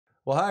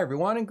Well, hi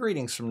everyone, and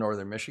greetings from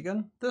Northern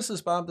Michigan. This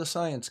is Bob the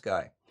Science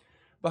Guy.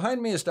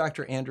 Behind me is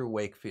Dr. Andrew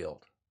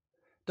Wakefield.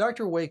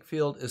 Dr.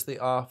 Wakefield is the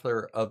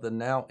author of the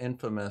now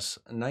infamous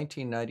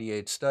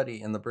 1998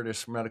 study in the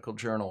British medical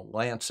journal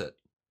Lancet,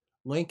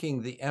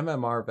 linking the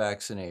MMR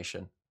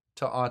vaccination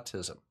to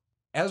autism.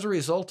 As a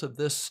result of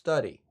this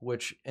study,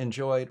 which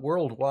enjoyed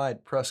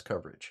worldwide press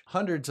coverage,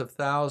 hundreds of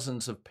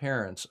thousands of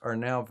parents are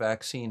now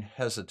vaccine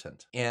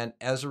hesitant. And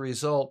as a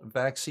result,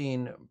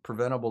 vaccine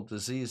preventable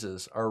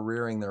diseases are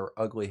rearing their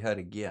ugly head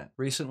again.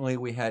 Recently,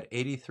 we had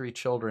 83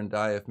 children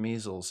die of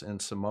measles in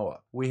Samoa.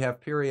 We have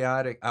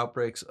periodic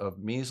outbreaks of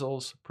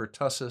measles,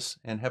 pertussis,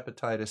 and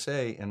hepatitis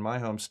A in my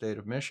home state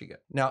of Michigan.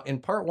 Now, in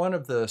part one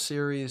of the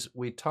series,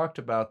 we talked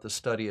about the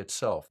study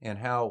itself and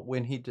how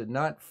when he did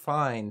not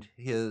find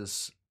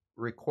his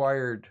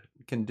required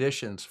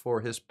conditions for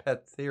his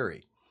pet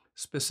theory,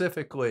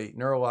 specifically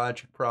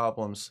neurologic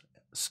problems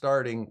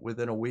starting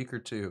within a week or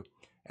two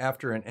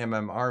after an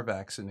MMR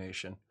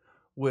vaccination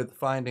with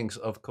findings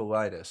of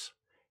colitis.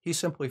 He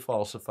simply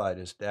falsified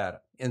his data.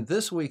 In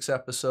this week's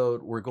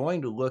episode, we're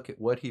going to look at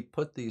what he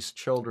put these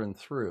children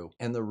through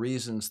and the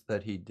reasons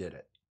that he did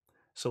it.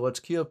 So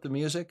let's cue up the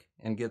music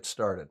and get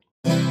started.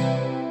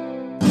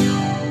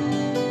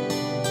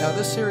 Now,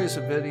 this series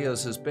of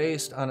videos is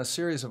based on a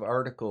series of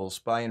articles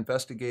by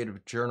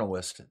investigative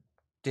journalist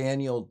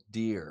Daniel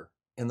Deer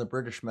in the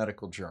British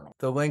Medical Journal.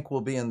 The link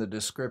will be in the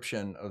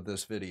description of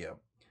this video.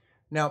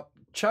 Now,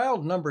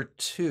 child number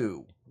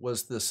 2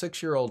 was the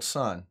 6-year-old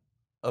son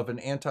of an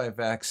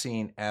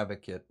anti-vaccine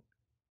advocate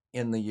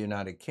in the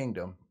United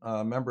Kingdom,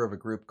 a member of a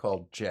group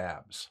called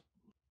JABS.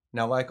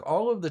 Now, like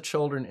all of the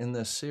children in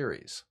this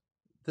series,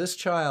 this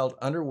child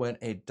underwent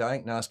a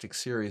diagnostic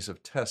series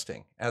of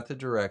testing at the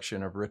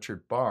direction of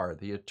Richard Barr,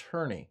 the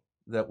attorney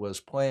that was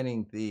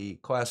planning the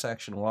class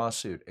action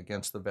lawsuit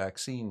against the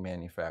vaccine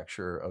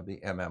manufacturer of the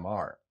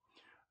MMR,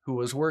 who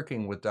was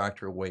working with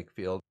Dr.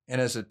 Wakefield,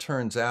 and as it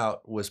turns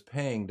out, was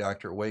paying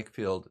Dr.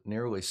 Wakefield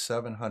nearly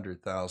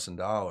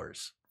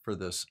 $700,000 for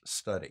this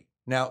study.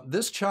 Now,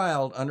 this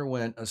child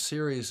underwent a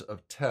series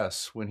of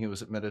tests when he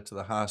was admitted to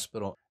the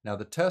hospital. Now,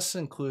 the tests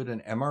include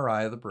an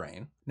MRI of the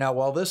brain. Now,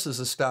 while this is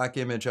a stock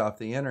image off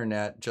the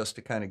internet, just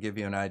to kind of give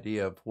you an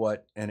idea of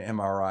what an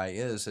MRI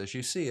is, as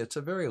you see, it's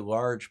a very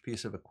large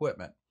piece of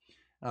equipment.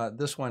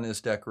 This one is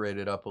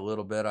decorated up a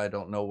little bit. I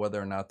don't know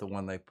whether or not the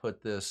one they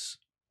put this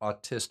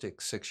autistic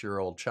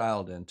 6-year-old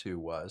child into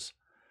was.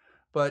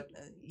 But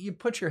you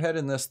put your head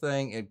in this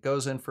thing, it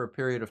goes in for a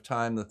period of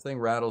time, the thing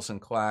rattles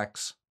and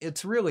clacks.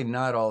 It's really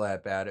not all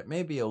that bad. It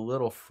may be a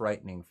little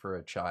frightening for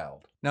a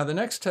child. Now, the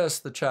next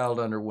test the child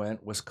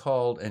underwent was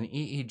called an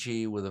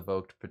EEG with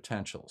evoked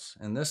potentials.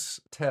 In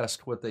this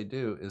test, what they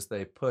do is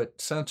they put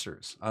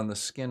sensors on the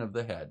skin of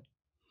the head,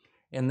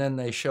 and then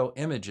they show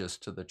images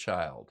to the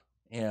child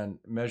and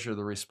measure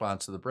the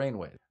response of the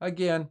brainwave.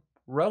 Again,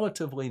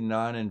 relatively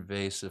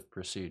non-invasive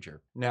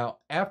procedure. Now,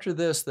 after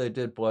this, they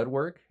did blood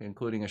work,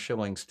 including a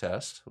Schilling's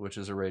test, which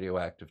is a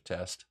radioactive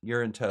test,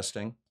 urine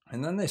testing,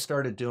 and then they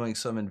started doing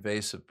some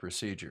invasive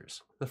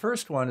procedures. The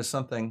first one is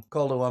something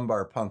called a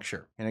lumbar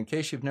puncture. And in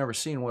case you've never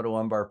seen what a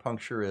lumbar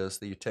puncture is,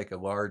 that you take a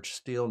large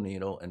steel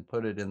needle and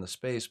put it in the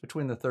space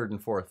between the 3rd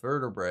and 4th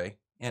vertebrae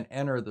and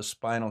enter the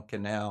spinal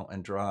canal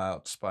and draw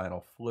out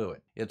spinal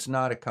fluid. It's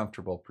not a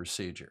comfortable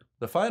procedure.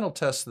 The final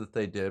test that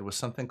they did was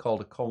something called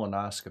a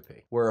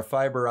colonoscopy, where a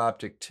fiber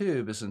optic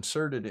tube is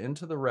inserted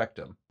into the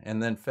rectum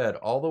and then fed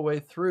all the way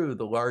through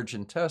the large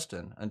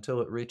intestine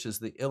until it reaches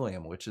the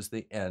ileum, which is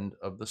the end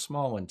of the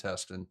small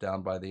intestine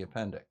down by the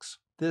appendix.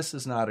 This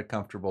is not a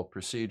comfortable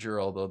procedure,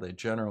 although they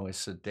generally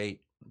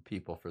sedate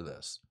people for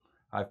this.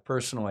 I've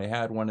personally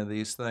had one of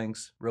these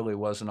things, really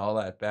wasn't all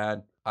that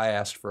bad. I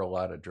asked for a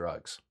lot of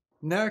drugs.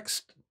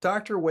 Next,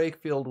 Dr.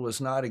 Wakefield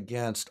was not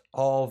against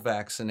all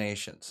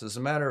vaccinations. As a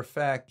matter of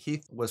fact,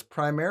 he was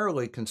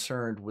primarily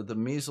concerned with the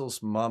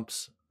measles,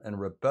 mumps, and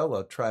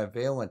rubella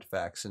trivalent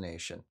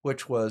vaccination,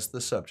 which was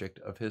the subject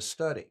of his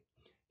study.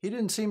 He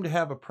didn't seem to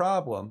have a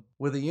problem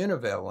with a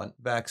univalent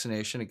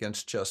vaccination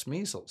against just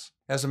measles.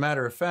 As a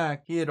matter of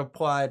fact, he had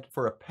applied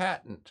for a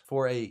patent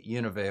for a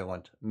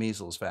univalent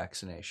measles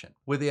vaccination,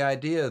 with the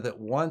idea that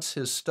once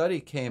his study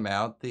came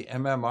out, the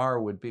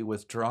MMR would be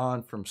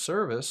withdrawn from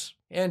service,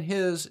 and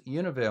his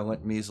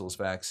univalent measles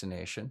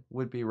vaccination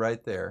would be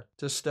right there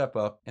to step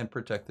up and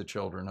protect the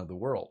children of the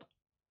world,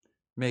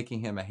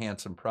 making him a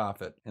handsome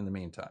profit in the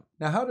meantime.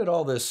 Now, how did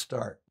all this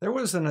start? There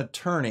was an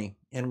attorney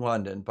in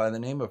London by the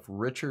name of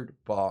Richard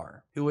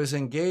Barr, who was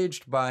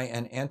engaged by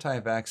an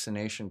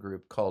anti-vaccination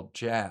group called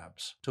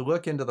JABS to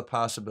look into the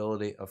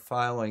possibility of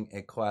filing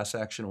a class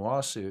action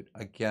lawsuit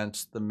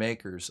against the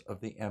makers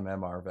of the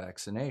MMR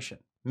vaccination.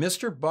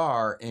 Mr.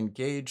 Barr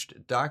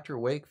engaged Dr.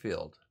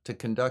 Wakefield to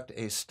conduct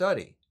a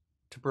study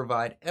to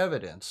provide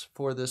evidence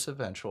for this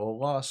eventual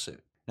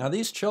lawsuit. Now,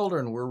 these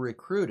children were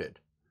recruited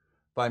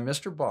by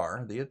Mr.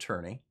 Barr, the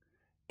attorney,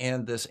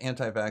 and this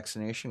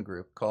anti-vaccination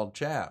group called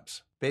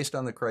JABS. Based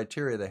on the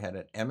criteria, they had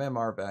an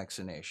MMR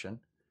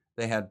vaccination,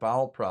 they had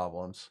bowel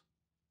problems,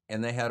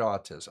 and they had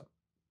autism.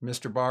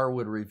 Mr. Barr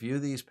would review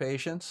these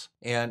patients,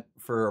 and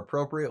for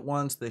appropriate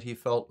ones that he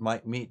felt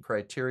might meet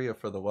criteria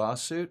for the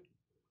lawsuit,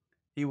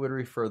 he would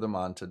refer them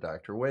on to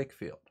Dr.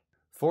 Wakefield.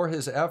 For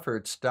his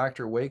efforts,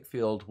 Dr.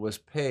 Wakefield was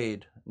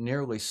paid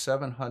nearly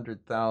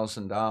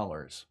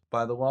 $700,000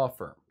 by the law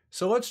firm.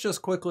 So let's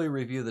just quickly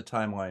review the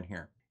timeline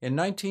here. In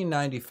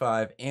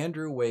 1995,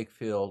 Andrew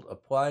Wakefield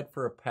applied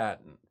for a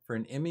patent for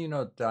an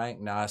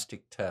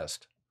immunodiagnostic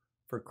test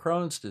for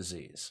Crohn's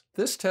disease.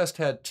 This test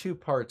had two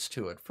parts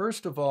to it.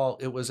 First of all,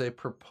 it was a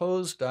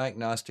proposed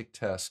diagnostic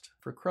test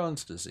for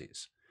Crohn's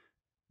disease.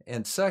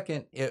 And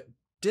second, it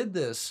did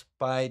this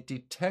by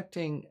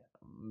detecting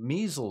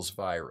measles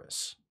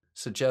virus,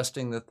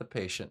 suggesting that the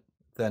patient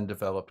then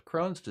developed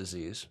Crohn's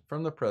disease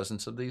from the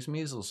presence of these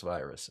measles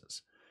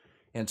viruses.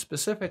 And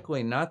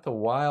specifically not the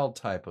wild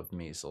type of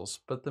measles,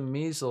 but the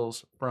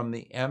measles from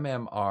the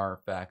MMR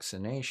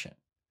vaccination.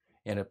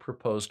 And it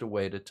proposed a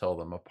way to tell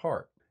them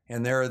apart.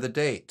 And there are the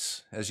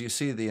dates. As you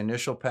see, the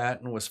initial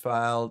patent was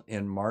filed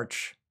in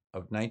March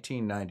of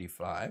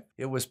 1995.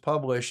 It was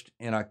published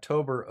in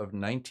October of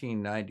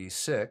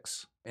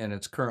 1996, and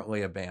it's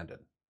currently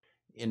abandoned.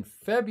 In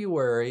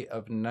February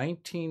of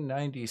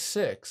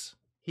 1996,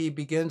 he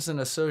begins an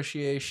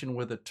association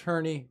with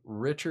attorney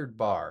Richard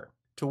Barr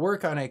to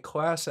work on a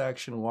class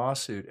action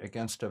lawsuit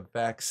against a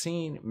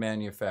vaccine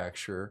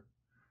manufacturer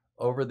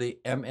over the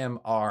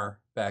MMR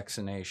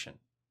vaccination.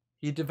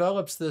 He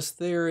develops this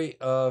theory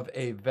of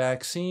a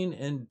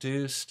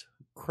vaccine-induced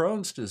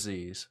Crohn's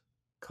disease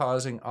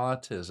causing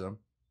autism.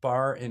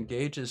 Barr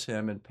engages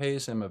him and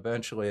pays him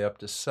eventually up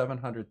to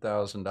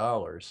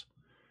 $700,000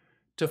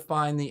 to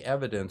find the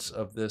evidence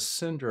of this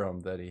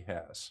syndrome that he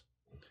has.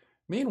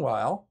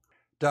 Meanwhile,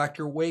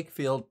 Dr.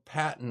 Wakefield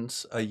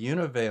patents a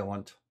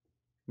univalent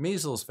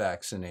measles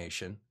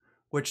vaccination,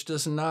 which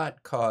does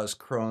not cause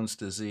Crohn's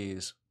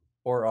disease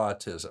or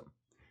autism,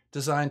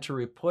 designed to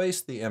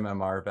replace the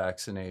MMR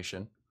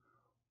vaccination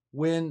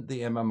when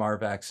the MMR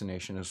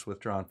vaccination is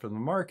withdrawn from the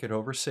market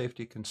over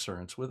safety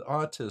concerns with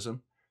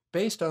autism,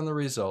 based on the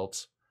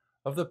results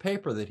of the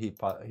paper that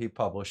he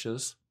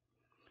publishes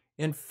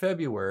in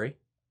February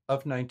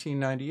of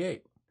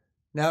 1998.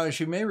 Now, as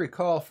you may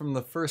recall from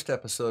the first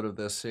episode of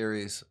this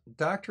series,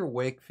 Dr.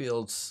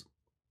 Wakefield's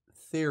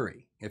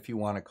theory, if you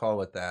want to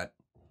call it that,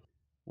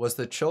 was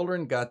that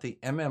children got the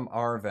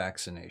MMR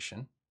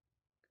vaccination.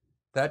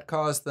 That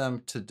caused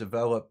them to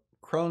develop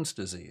Crohn's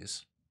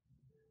disease,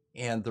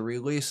 and the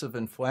release of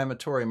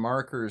inflammatory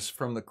markers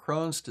from the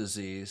Crohn's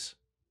disease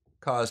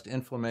caused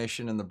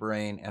inflammation in the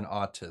brain and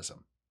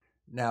autism.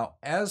 Now,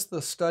 as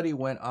the study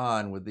went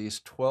on with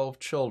these 12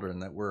 children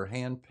that were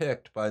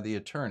handpicked by the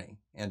attorney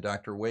and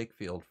Dr.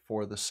 Wakefield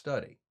for the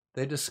study,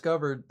 they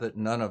discovered that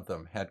none of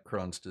them had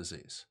Crohn's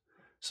disease.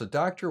 So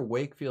Dr.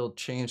 Wakefield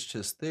changed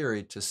his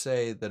theory to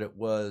say that it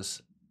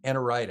was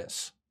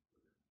enteritis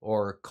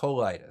or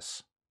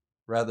colitis,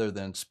 rather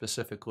than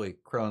specifically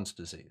Crohn's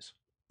disease.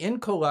 In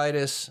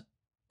colitis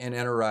and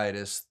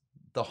enteritis,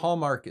 the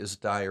hallmark is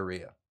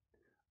diarrhea.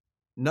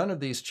 None of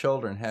these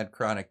children had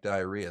chronic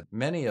diarrhea.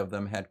 Many of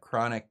them had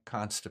chronic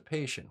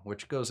constipation,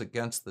 which goes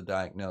against the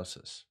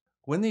diagnosis.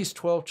 When these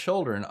 12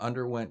 children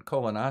underwent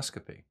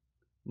colonoscopy,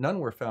 none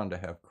were found to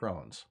have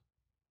Crohn's.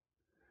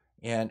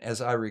 And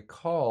as I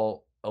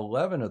recall,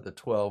 11 of the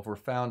 12 were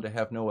found to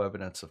have no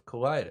evidence of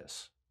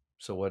colitis.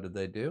 So what did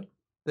they do?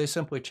 They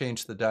simply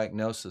changed the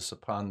diagnosis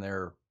upon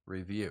their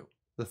review.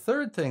 The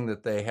third thing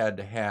that they had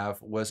to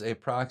have was a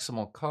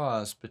proximal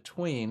cause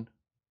between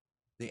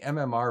the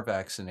MMR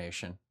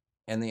vaccination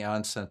and the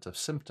onset of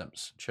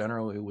symptoms,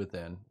 generally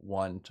within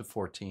 1 to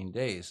 14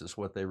 days is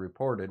what they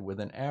reported, with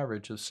an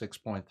average of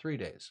 6.3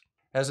 days.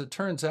 As it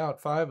turns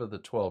out, 5 of the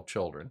 12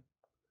 children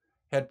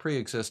had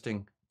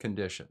pre-existing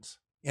conditions.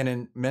 And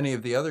in many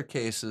of the other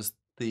cases,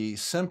 the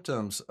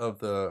symptoms of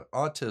the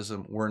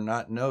autism were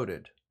not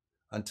noted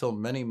until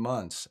many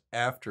months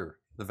after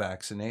the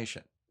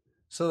vaccination.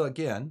 So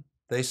again,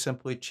 they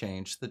simply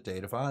changed the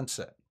date of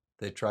onset.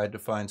 They tried to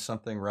find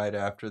something right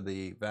after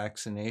the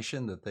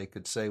vaccination that they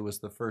could say was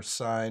the first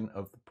sign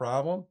of the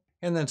problem,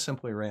 and then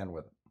simply ran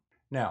with it.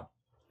 Now,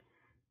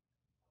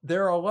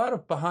 there are a lot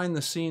of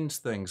behind-the-scenes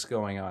things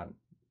going on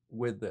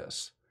with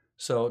this.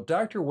 So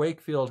Dr.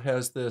 Wakefield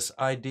has this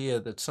idea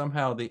that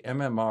somehow the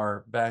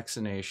MMR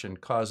vaccination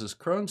causes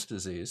Crohn's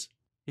disease.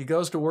 He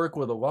goes to work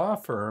with a law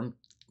firm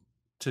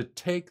to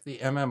take the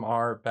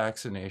MMR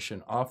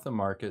vaccination off the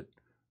market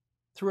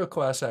through a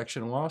class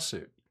action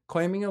lawsuit,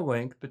 claiming a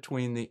link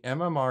between the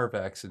MMR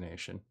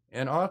vaccination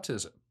and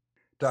autism.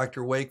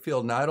 Dr.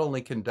 Wakefield not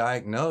only can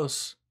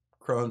diagnose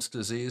Crohn's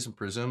disease and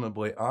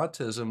presumably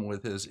autism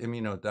with his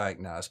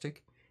immunodiagnostic,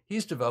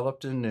 he's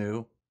developed a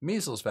new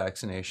measles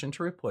vaccination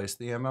to replace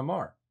the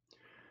MMR.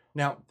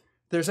 Now,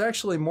 there's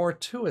actually more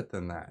to it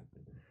than that.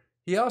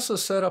 He also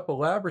set up a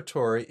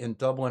laboratory in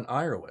Dublin,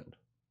 Ireland,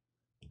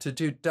 to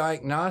do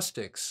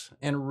diagnostics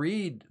and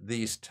read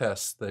these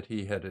tests that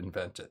he had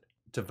invented,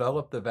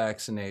 develop the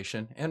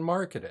vaccination, and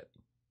market it.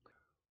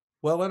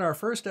 Well, in our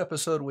first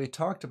episode, we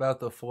talked about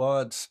the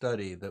flawed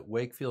study that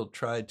Wakefield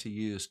tried to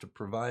use to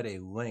provide a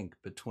link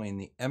between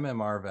the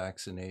MMR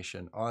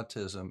vaccination,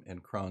 autism,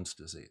 and Crohn's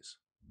disease.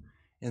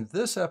 In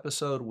this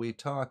episode, we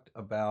talked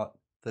about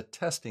the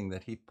testing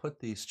that he put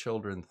these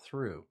children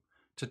through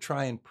to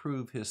try and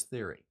prove his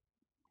theory,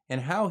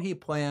 and how he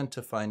planned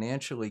to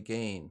financially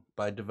gain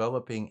by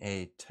developing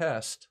a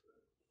test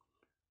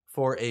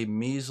for a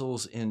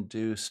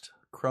measles-induced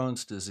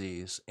Crohn's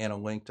disease and a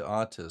link to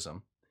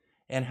autism,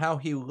 and how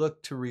he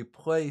looked to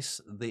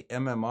replace the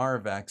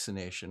MMR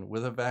vaccination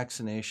with a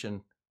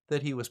vaccination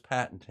that he was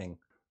patenting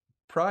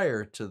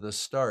prior to the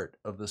start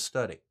of the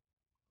study.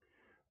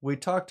 We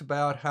talked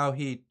about how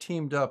he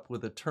teamed up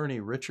with attorney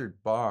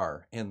Richard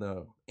Barr and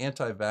the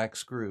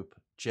anti-vax group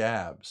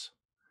Jabs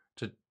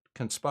to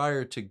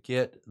conspire to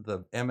get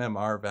the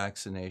MMR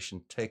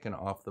vaccination taken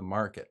off the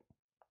market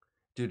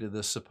due to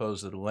this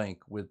supposed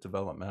link with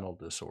developmental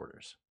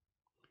disorders.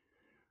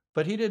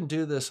 But he didn't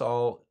do this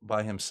all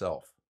by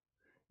himself.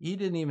 He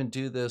didn't even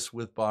do this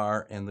with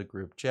Barr and the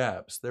group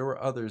Jabs. There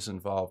were others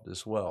involved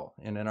as well.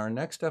 And in our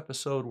next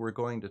episode, we're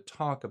going to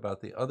talk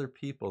about the other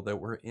people that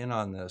were in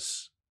on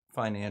this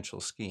financial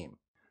scheme.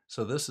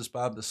 So this is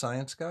Bob the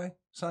Science Guy,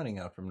 signing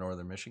out from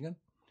Northern Michigan.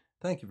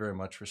 Thank you very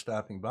much for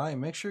stopping by, and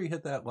make sure you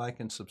hit that like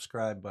and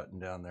subscribe button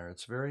down there.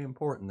 It's very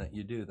important that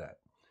you do that.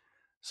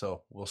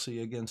 So we'll see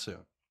you again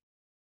soon.